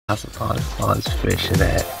That's a nice fish in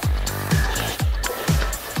it.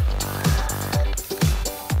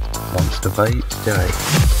 Monster bait today.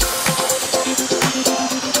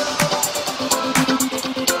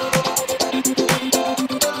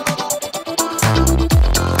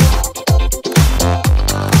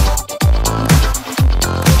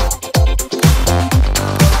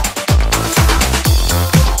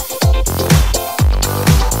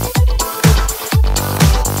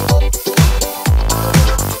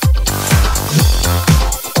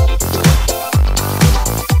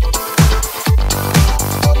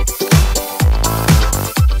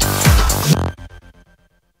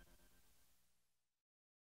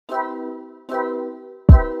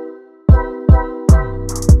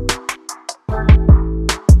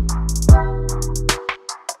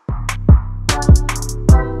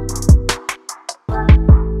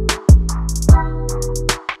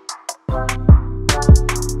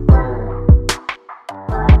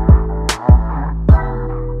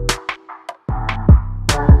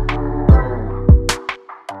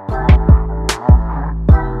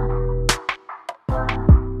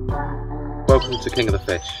 Welcome to King of the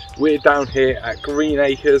Fish. We're down here at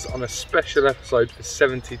Greenacres on a special episode for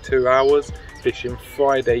 72 hours, fishing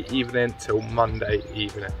Friday evening till Monday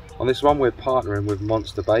evening. On this one we're partnering with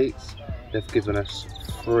Monster Baits. They've given us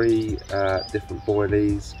 3 different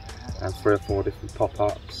boilies and 3 or 4 different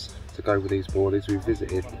pop-ups to go with these boilies. We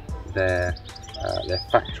visited their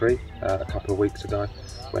factory a couple of weeks ago,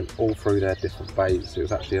 went all through their different baits. It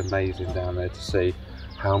was actually amazing down there to see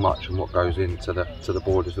how much and what goes into the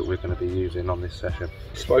boarders that we're going to be using on this session.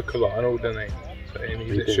 He spoke a lot and all, didn't he? So, and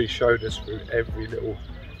he literally showed us through every little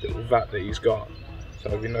vat that he's got,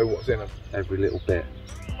 so we know what's in them. Every little bit,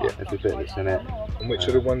 yeah, every bit that's in it. And which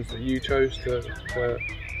are the ones that you chose to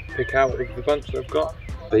pick out of the bunch they've got?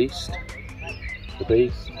 Beast, the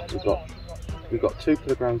Beast. We've got 2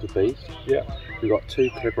 kilograms of Beast. Yeah. We've got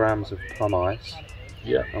 2 kilograms of plum ice.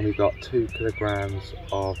 Yeah. And we've got 2 kilograms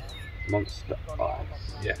of Monster Ice.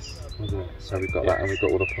 Yes. So we've got that, and we've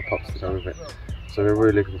got all the pop-ups to go with it. So we're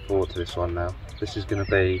really looking forward to this one now. This is going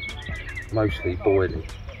to be mostly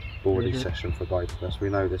boilie session for both of us. We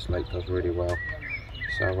know this lake does really well.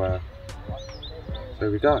 So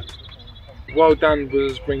there we go. While Dan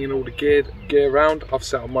was bringing all the gear around, I've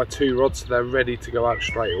set up my 2 rods so they're ready to go out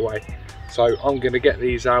straight away. So I'm going to get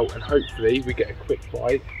these out and hopefully we get a quick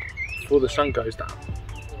bite before the sun goes down.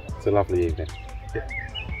 It's a lovely evening. Yeah.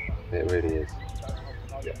 It really is.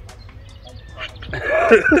 Yeah.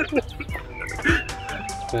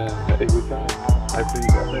 Here we go. Hopefully you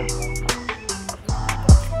got this.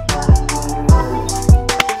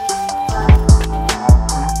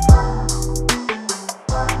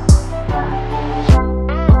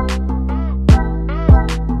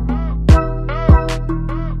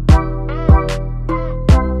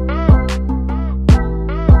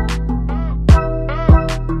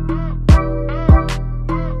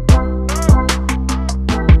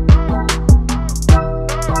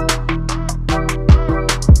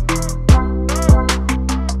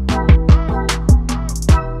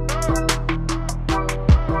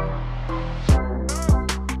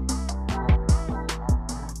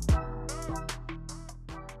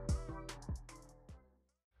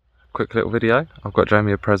 Quick little video. I've got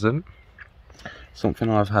Jamie a present. Something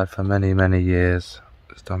I've had for many years.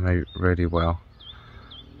 It's done me really well.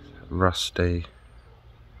 Rusty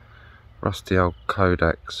old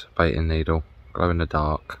Codex baiting needle, glow in the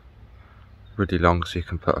dark. Really long, so you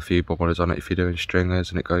can put a few bobbers on it if you're doing stringers,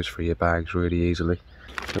 and it goes through your bags really easily.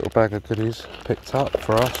 Little bag of goodies picked up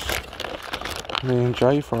for us, me and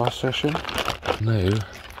Jay, for our session. New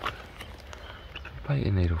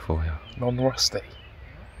baiting needle for you. Non-rusty.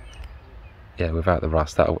 Yeah, without the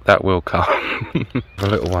rust, that will come. A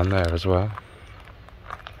little one there as well.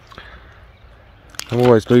 I'm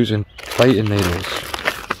always losing baiting needles.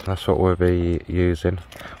 That's what we'll be using.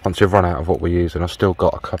 Once we've run out of what we're using, I've still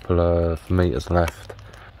got a couple of meters left.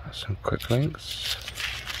 Some quick links.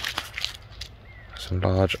 Some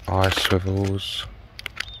large ice swivels.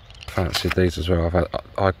 Fancied these as well.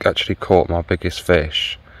 I actually caught my biggest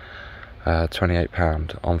fish, 28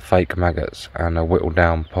 pound, on fake maggots and a whittled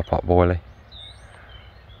down pop-up boilie.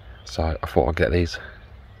 So I thought I'd get these,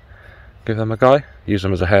 give them a go, use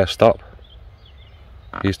them as a hair stop,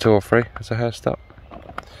 use 2 or 3 as a hair stop.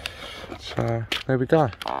 So there we go.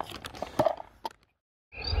 I'm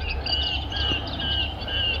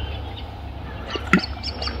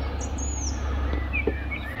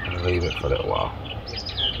gonna leave it for a little while,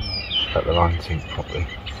 let the line sink properly.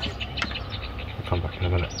 I'll come back in a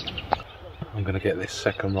minute. I'm going to get this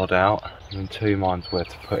second rod out. I'm in 2 minds where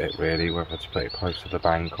to put it really, whether to put it close to the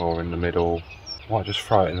bank or in the middle Might just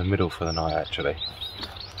throw it in the middle for the night actually.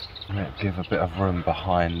 Might give a bit of room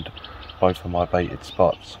behind both of my baited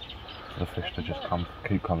spots for the fish to just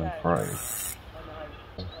keep coming through.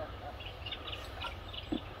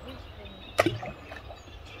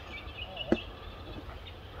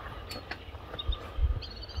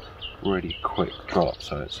 Really quick drop,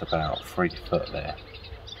 so it's about 3 foot there.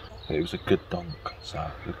 But it was a good donk, so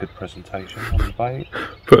a good presentation on the bait.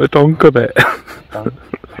 Put a donk on it.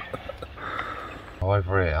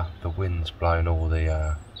 Over here, the wind's blown all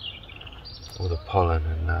the pollen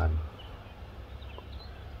and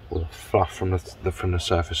all the fluff from the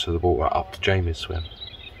surface of the water up to Jamie's swim,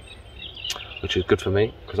 which is good for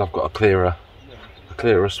me because I've got a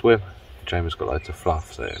clearer swim. Jamie's got loads of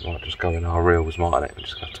fluff, so it might just go in our reels, mightn't it? We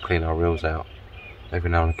just have to clean our reels out every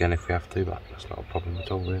now and again if we have to, but that's not a problem at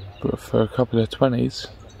all really. But for a couple of 20s,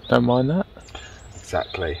 don't mind that.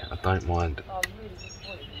 Exactly, I don't mind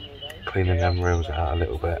cleaning them reels out a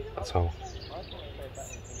little bit, that's all.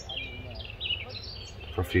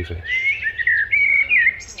 For a few fish.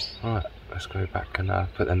 Right, let's go back and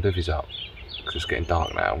put them bivvies up, because it's getting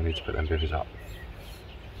dark now, we need to put them bivvies up.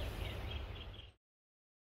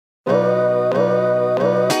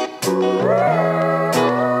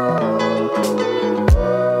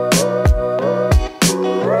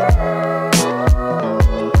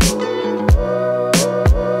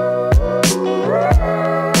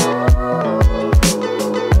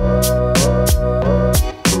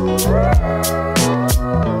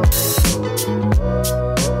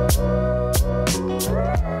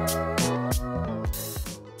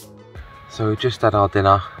 So we just had our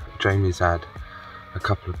dinner. Jamie's had a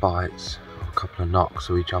couple of bites, a couple of knocks,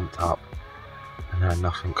 so we jumped up and had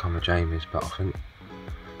nothing come of Jamie's, but I think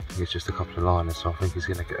it's just a couple of liners, so I think he's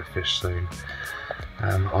going to get a fish soon.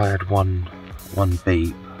 I had one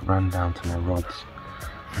beat, ran down to my rods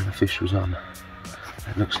and the fish was on.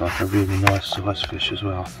 It looks like a really nice size fish as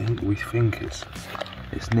well. We think it's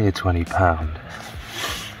near 20 pound.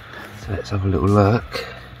 So let's have a little look.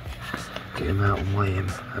 Get him out and weigh him.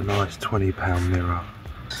 A nice 20 pound mirror.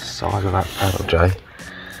 Size of that paddle, Jay.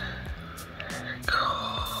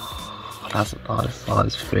 God, that's a nice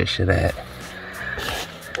size fish, isn't it?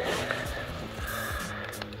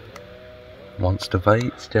 Monster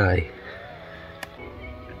baits, Jay.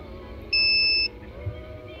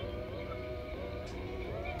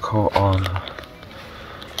 Caught on.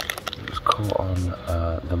 It was caught on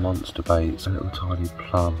the monster baits. A little tiny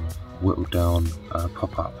plum, whittled down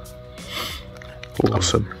pop up.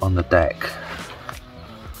 Awesome. On the deck.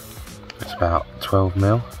 It's about 12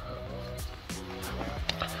 mil.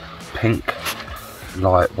 Pink,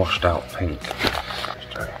 light washed out pink. Look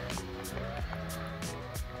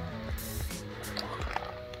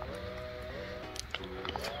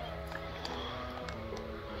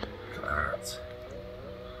at that.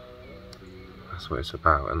 That's what it's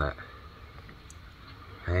about, isn't it?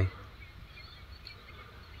 Hey?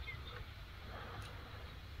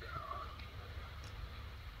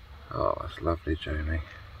 Oh, that's lovely, Jamie.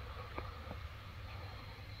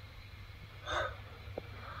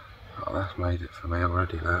 Oh, that's made it for me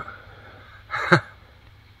already, that.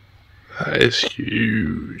 That is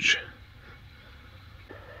huge.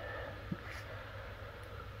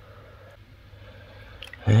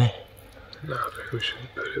 Eh? No, I think we should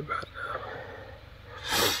put it back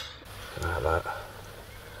now. Like that.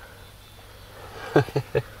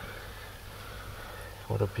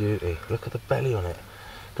 What a beauty. Look at the belly on it.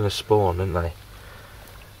 Gonna spawn, didn't they?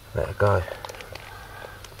 Let her go.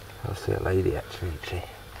 I see a lady actually, isn't she?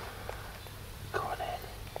 Go on in.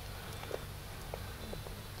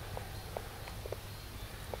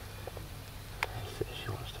 Let's see if she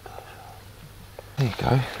wants to go. There you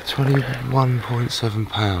go, 21.7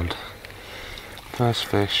 pound. First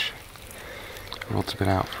fish. Rod's been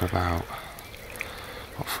out for about,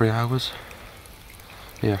 what, 3 hours?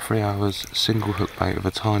 Yeah, 3 hours. Single hook bait with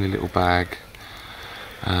a tiny little bag.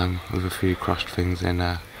 With a few crushed things in,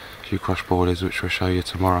 a few crushed boarders, which we'll show you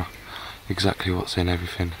tomorrow exactly what's in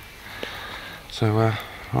everything. So right,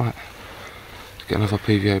 let's get another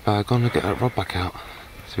PVA bag on and get that rod back out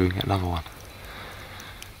so we can get another one.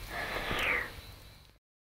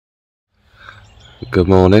 Good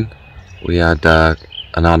morning. We had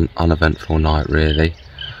an uneventful night really,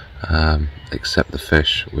 except the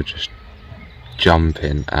fish were just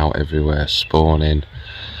jumping out everywhere, spawning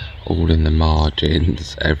all in the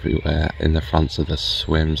margins, everywhere in the fronts of the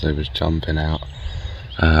swims. They was jumping out.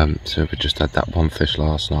 So we just had that one fish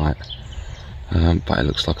last night, but it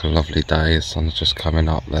looks like a lovely day. The sun's just coming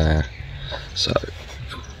up there, so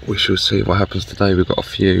we shall see what happens today. We've got a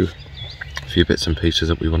few bits and pieces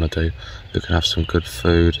that we want to do. We can have some good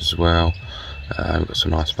food as well, We've got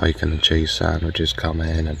some nice bacon and cheese sandwiches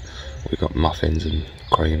coming, and we've got muffins and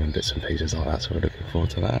cream and bits and pieces like that, so we're looking forward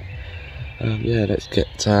to that. Yeah, let's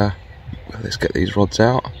get these rods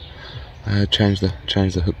out, change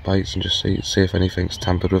the hook baits, and just see if anything's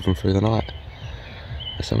tampered with them through the night.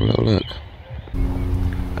 Let's have a little look.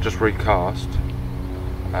 I just recast.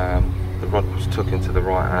 The rod was took into the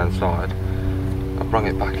right hand side. I brung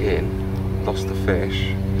it back in, lost the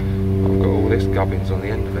fish. I've got all this gubbins on the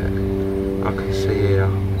end of it. I can see here,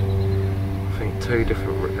 I think two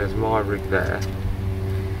different, there's my rig there.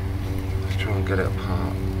 Let's try and get it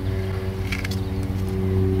apart.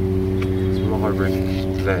 There's my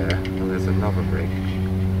rig there, and there's another rig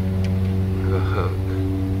with a hook.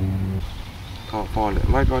 Can't find it.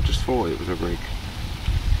 Maybe I just thought it was a rig.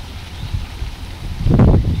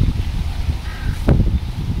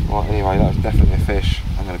 Right, anyway, that was definitely a fish.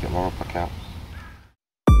 I'm going to get my rod back out.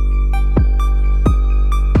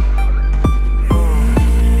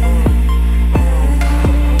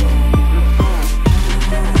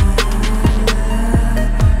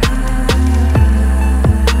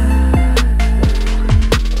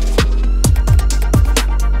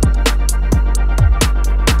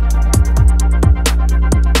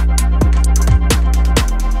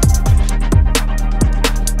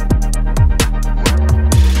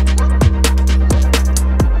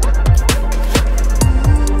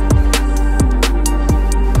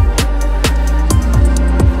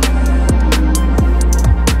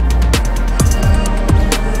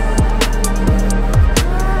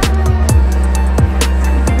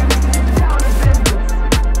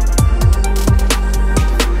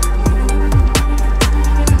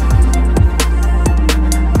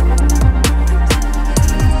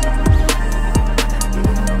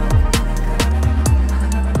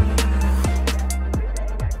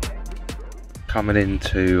 Coming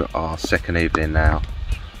into our second evening now.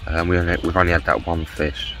 We've only had that one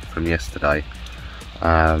fish from yesterday.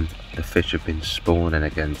 The fish have been spawning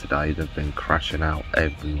again today. They've been crashing out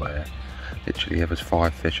everywhere. Literally, there was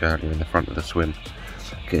 5 fish earlier in the front of the swim,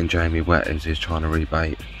 getting Jamie wet as he's trying to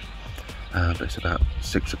rebait. But it's about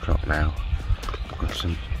 6 o'clock now. I've got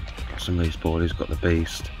some of these boilies, got the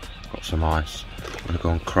beast, got some ice. I'm gonna go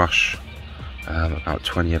and crush about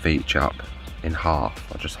 20 of each up in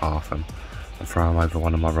half. I'll just half them and throw them over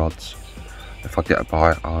one of my rods. If I get a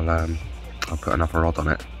bite, I'll put another rod on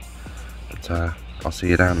it. But I'll see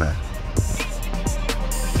you down there.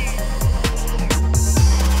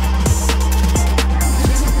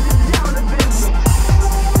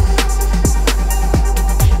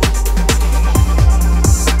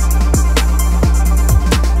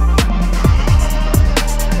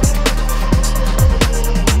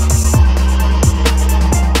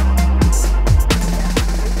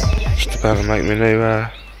 About to make my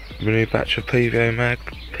new batch of PVA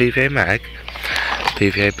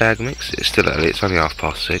bag mix. It's still early, it's only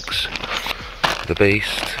 6:30. The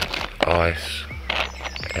beast, ice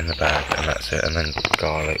in the bag, and that's it, and then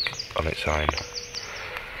garlic on its own.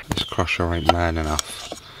 This crusher ain't man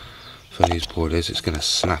enough for these boilies. It's going to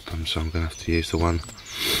snap them, so I'm going to have to use the one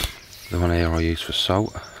here I use for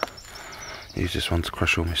salt. Use this one to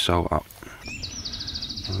crush all my salt up.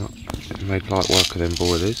 Made light work of them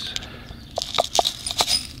boilies.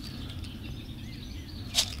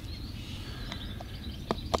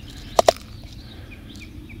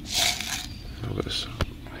 I've got this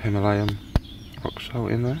Himalayan rock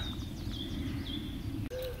salt in there.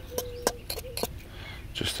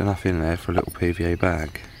 Just enough in there for a little PVA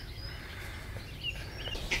bag.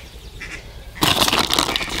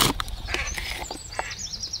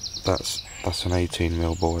 That's an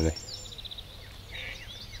 18mm boilie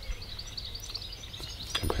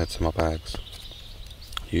compared to my bags.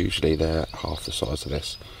 Usually they're half the size of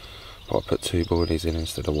this, but I put 2 boilies in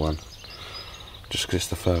instead of 1. Just because it's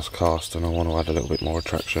the first cast and I want to add a little bit more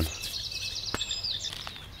attraction.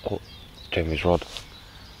 Oh, Jamie's rod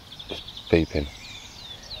is beeping.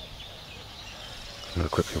 I'm going to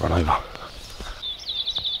quickly run over.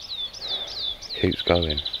 Keeps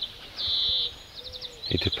going.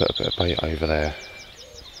 He did put a bit of bait over there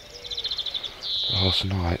last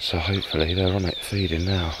night, so hopefully they're on it feeding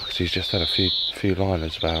now, because he's just had a few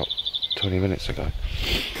liners about 20 minutes ago.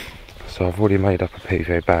 So I've already made up a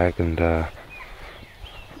PVA bag and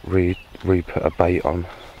re-put a bait on.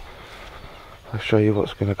 I'll show you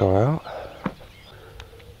what's going to go out.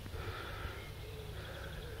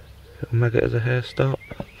 Little maggot as a hair stop.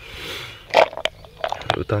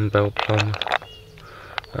 Little dumbbell plum.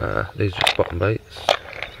 These are just bottom baits.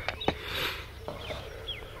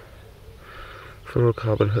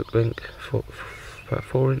 Fluorocarbon hook link, about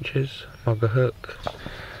 4 inches. Mugger hook.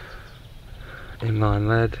 Inline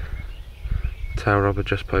lead. tail rubber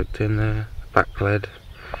just poked in there, back lead.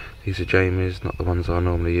 These are Jamie's, not the ones I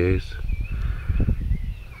normally use,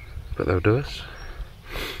 but they'll do us.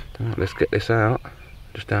 Right, let's get this out,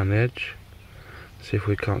 just down the edge, see if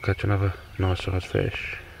we can't catch another nice sized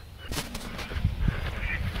fish.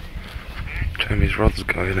 Jamie's rod's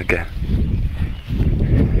going again.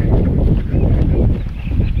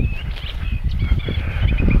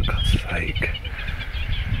 For God's sake.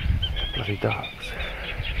 Bloody ducks.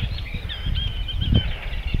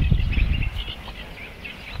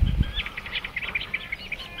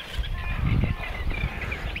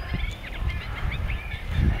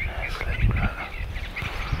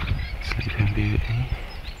 Sleeping Beauty.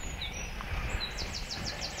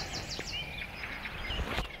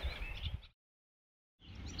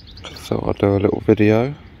 So I'll do a little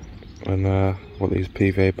video on what these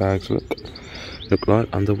PVA bags look like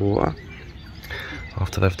underwater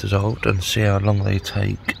after they've dissolved, and see how long they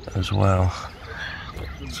take as well.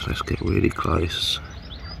 So let's get really close.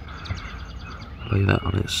 Lay that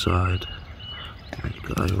on its side. There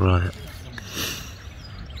you go, right.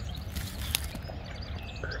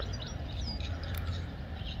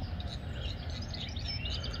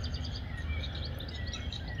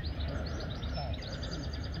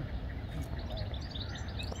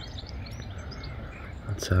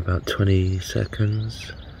 I'd say about 20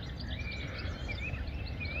 seconds.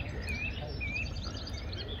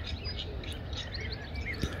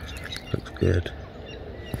 Looks good.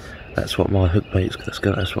 That's what my hook bait's,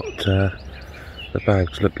 that's what the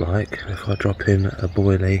bags look like. If I drop in a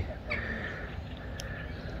boilie,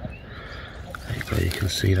 there you go, you can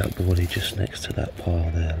see that boilie just next to that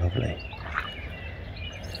pile there, lovely.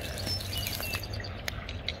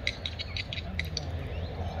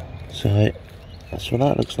 So that's what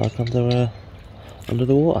that looks like under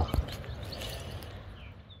the water.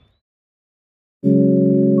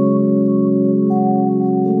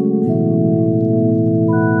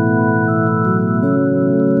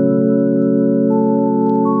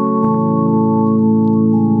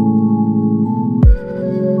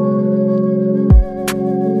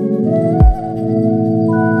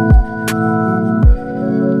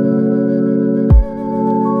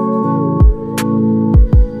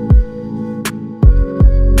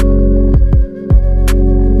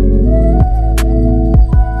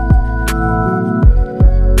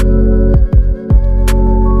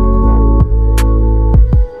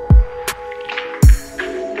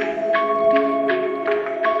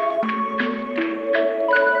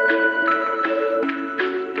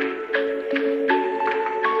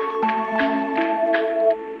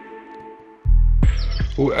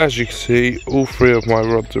 Well, as you can see, all three of my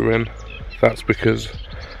rods are in. That's because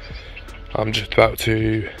I'm just about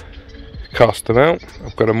to cast them out.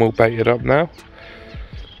 I've got them all baited up now.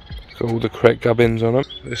 Got all the correct gubbins on them.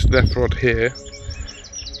 This left rod here,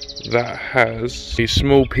 that has a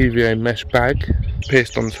small PVA mesh bag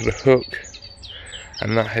pierced onto the hook,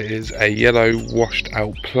 and that is a yellow washed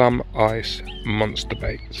out plum ice monster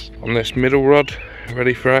baits. On this middle rod,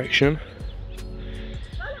 ready for action,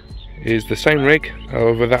 is the same rig,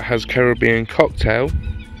 however that has Caribbean cocktail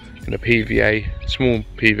in a PVA, small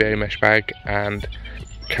PVA mesh bag, and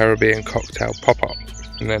Caribbean cocktail pop-up.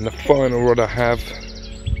 And then the final rod I have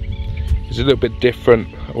is a little bit different.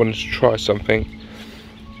 I wanted to try something.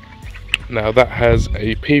 Now that has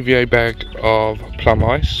a PVA bag of plum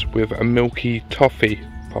ice with a milky toffee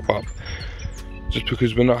pop-up, just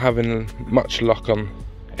because we're not having much luck on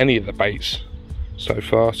any of the baits so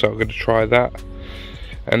far, so I'm going to try that.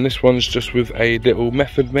 And this one's just with a little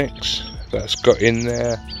method mix that's got in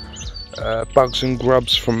there bugs and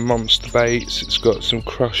grubs from Monster Baits. It's got some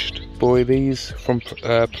crushed boilies from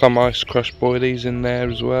Plum Ice crushed boilies in there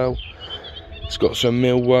as well. It's got some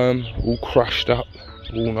mealworm all crushed up,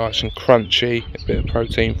 all nice and crunchy, a bit of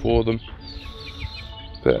protein for them.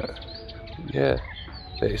 But yeah,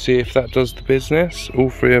 let's see if that does the business.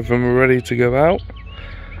 All three of them are ready to go out.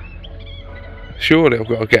 Surely I've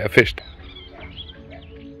got to get a fish.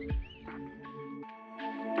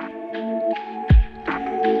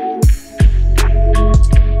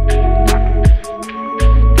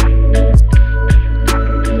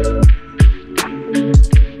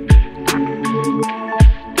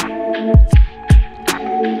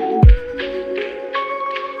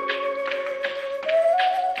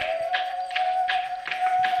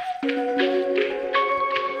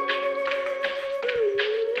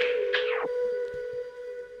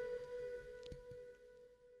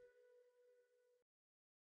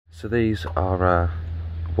 So these are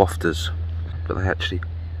wafters, but they actually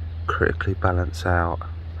critically balance out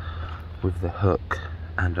with the hook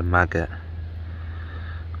and a maggot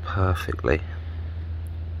perfectly.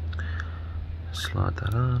 Slide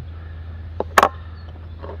that on.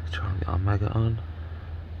 Try and get our maggot on.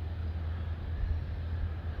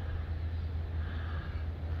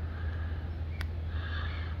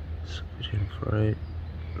 Squeeze in through.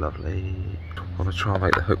 Lovely. I want to try and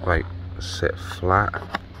make the hook bait sit flat,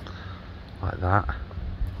 like that,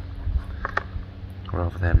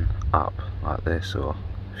 rather than up like this, or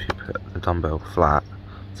if you put the dumbbell flat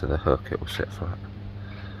to the hook it will sit flat.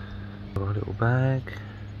 Got a little bag.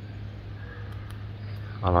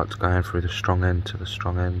 I like to go in through the strong end to the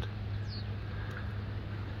strong end.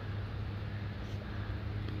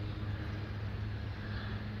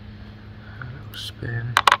 A little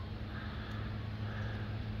spin.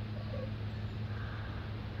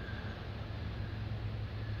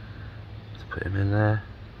 Let's put him in there.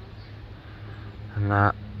 And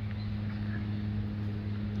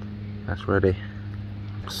that's ready.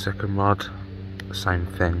 Second rod, the same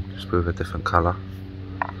thing, just with a different colour.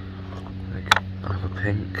 Another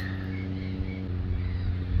pink.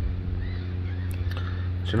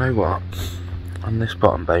 Do you know what? On this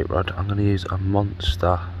bottom bait rod, I'm going to use a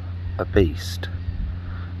monster, a beast,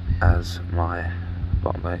 as my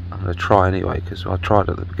bottom bait. I'm going to try anyway, because I tried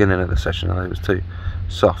at the beginning of the session and it was too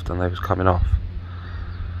soft and they was coming off.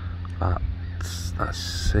 But that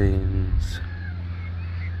seems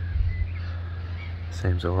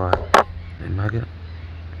alright. Maggot.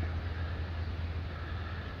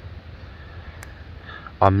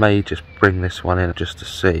 I may just bring this one in just to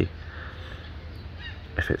see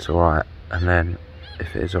if it's alright, and then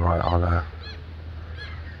if it is alright I'll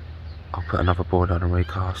put another board on and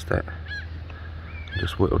recast it and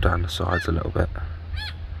just whittle down the sides a little bit.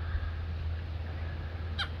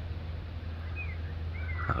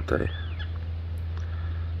 That'll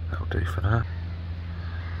do for that.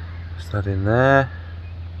 Just that in there,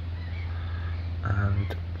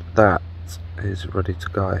 and that is ready to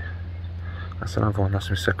go. That's another one, that's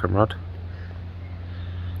my second rod.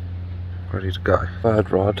 Ready to go.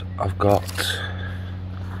 Third rod, I've got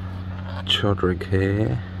a chod rig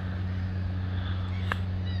here.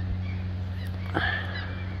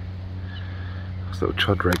 This little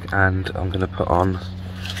chod rig, and I'm going to put on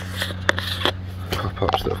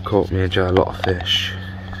pop-ups that have caught me a lot of fish.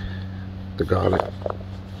 The garlic.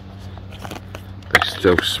 They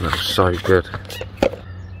still smell so good.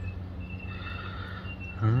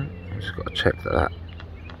 Alright. Just got to check that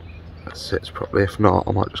sits properly. If not,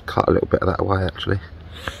 I might just cut a little bit of that away actually.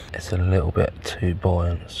 It's a little bit too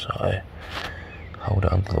buoyant, so hold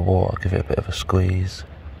it under the water, give it a bit of a squeeze,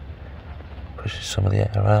 pushes some of the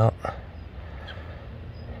air out. A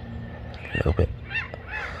little bit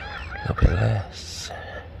less.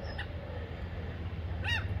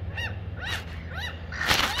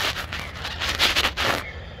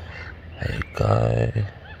 There you go.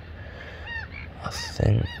 I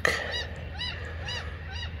think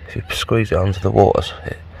if you squeeze it onto the water,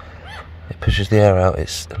 it pushes the air out.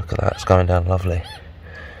 Look at that, it's going down lovely.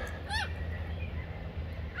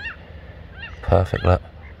 Perfect, look.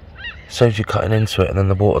 As soon as you're cutting into it, and then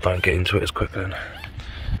the water don't get into it as quick then.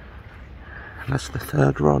 And that's the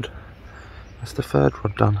third rod. That's the third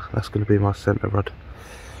rod done. That's going to be my centre rod.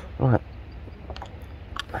 Right.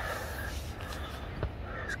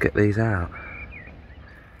 Let's get these out.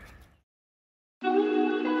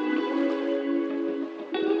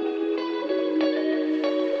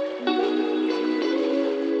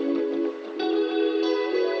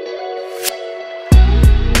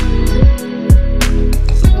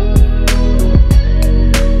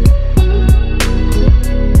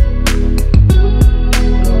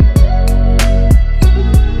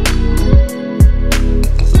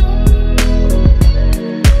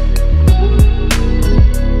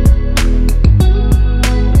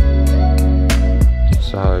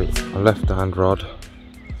 Left hand rod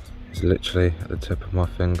is literally at the tip of my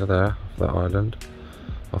finger there, off that island.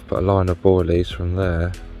 I've put a line of boilies from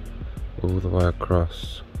there all the way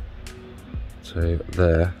across to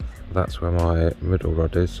there. That's where my middle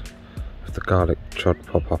rod is, with the garlic chod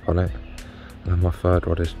pop up on it. And then my third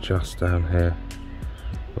rod is just down here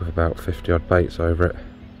with about 50 odd baits over it.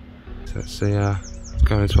 So let's see, let's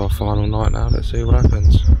go into our final night now, let's see what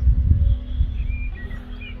happens.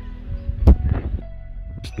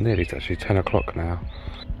 Nearly it's actually 10 o'clock now.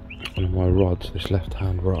 One of my rods, this left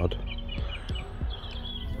hand rod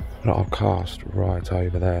that I've cast right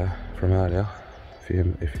over there from earlier,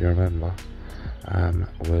 if you remember,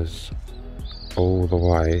 was all the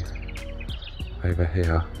way over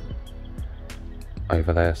here,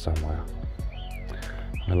 over there somewhere.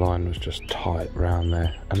 The line was just tight round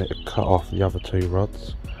there and it had cut off the other two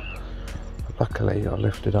rods. Luckily I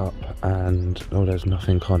lifted up and there's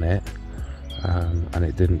nothing on it. and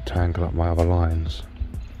it didn't tangle up my other lines.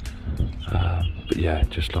 But yeah,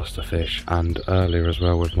 just lost the fish. And earlier as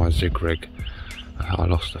well with my zig rig, I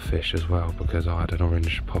lost the fish as well because I had an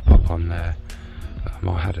orange pop-up on there.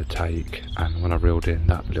 I had a take, and when I reeled in,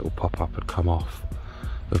 that little pop-up had come off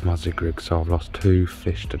of my zig rig. So I've lost 2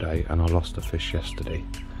 fish today, and I lost the fish yesterday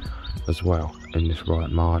as well in this right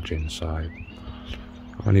margin. So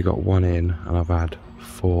I've only got 1 in, and I've had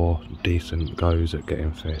 4 decent goes at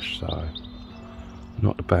getting fish. So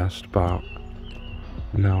not the best, but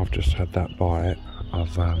now I've just had that bite.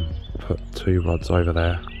 I've put 2 rods over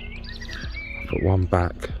there. I put 1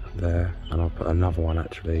 back there, and I'll put another one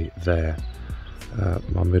actually there.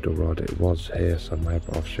 My middle rod, it was here somewhere,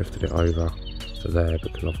 but I've shifted it over to there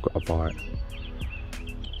because I've got a bite.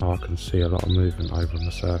 I can see a lot of movement over on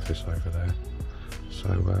the surface over there.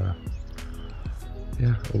 So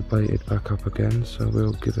yeah, all baited back up again. So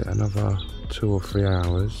we'll give it another 2 or 3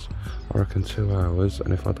 hours. I reckon 2 hours,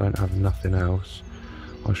 and if I don't have nothing else,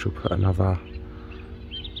 I shall put another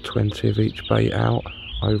 20 of each bait out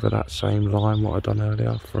over that same line what I done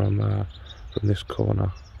earlier from this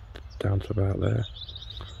corner down to about there.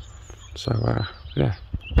 So yeah,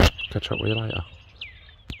 catch up with you later.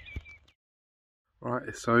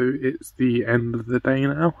 Right, so it's the end of the day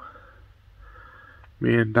now.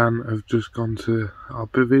 Me and Dan have just gone to our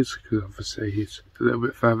bivvies because obviously he's a little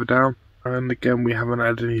bit further down. And again, we haven't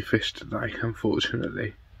had any fish today,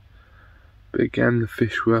 unfortunately. But again, the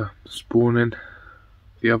fish were spawning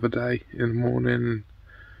the other day in the morning and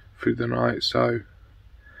through the night, so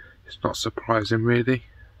it's not surprising really.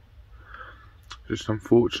 Just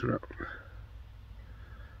unfortunate.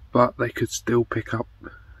 But they could still pick up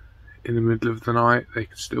in the middle of the night, they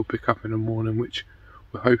could still pick up in the morning, which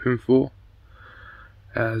we're hoping for.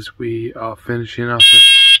 As we are finishing up.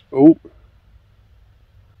 Oh!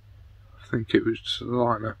 I think it was just a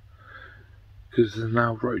liner. Because there's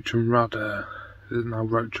now roach and rudd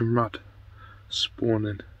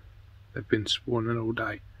spawning. They've been spawning all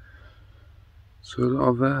day. So a lot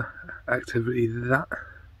of activity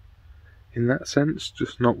in that sense,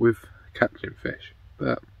 just not with catching fish.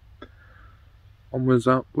 But onwards,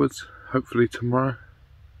 upwards, hopefully tomorrow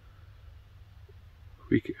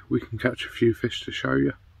we can catch a few fish to show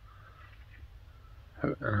you.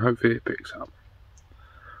 And hopefully it picks up.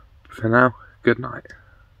 But for now, good night.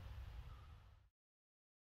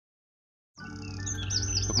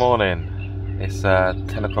 Good morning. It's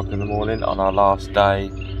 10 o'clock in the morning on our last day.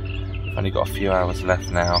 We've only got a few hours left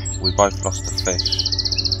now. We both lost a fish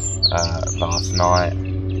last night,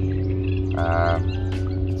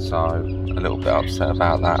 so a little bit upset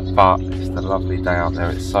about that, but it's the lovely day out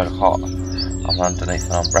there. It's so hot. I'm underneath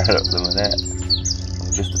an umbrella at the minute.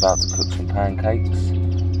 I'm just about to cook some pancakes.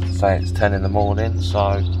 Say it's 10 in the morning,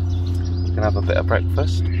 so we're gonna have a bit of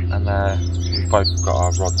breakfast, and we've both got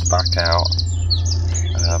our rods back out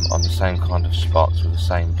on the same kind of spots with the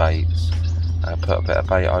same baits. Put a bit of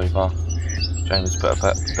bait over. Jamie's put a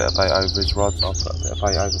bit of bait over his rods. I'll put a bit of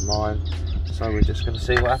bait over mine. So we're just going to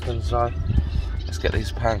see what happens. So let's get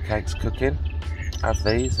these pancakes cooking, have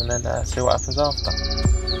these, and then see what happens after.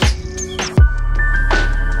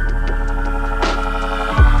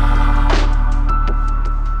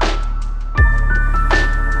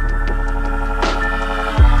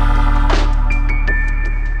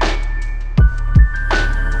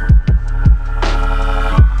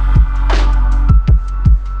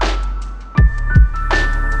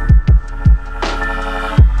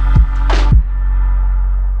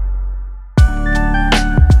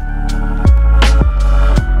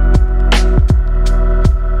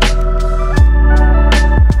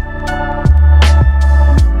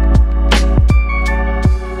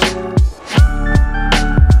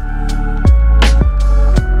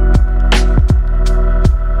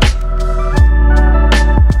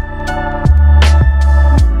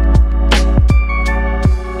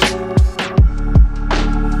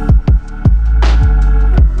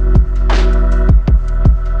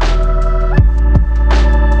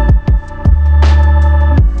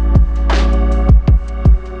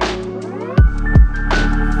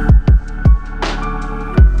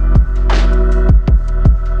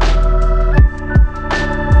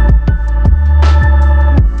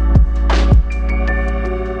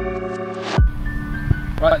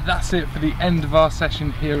 Right, that's it for the end of our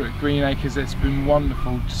session here at Greenacres. It's been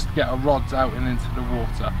wonderful just to get our rods out and into the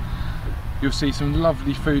water. You'll see some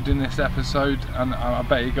lovely food in this episode, and I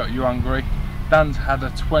bet it got you hungry. Dan's had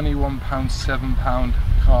a £21, £7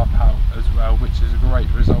 carp out as well, which is a great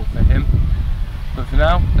result for him. But for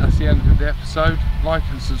now, that's the end of the episode. Like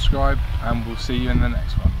and subscribe, and we'll see you in the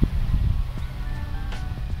next one.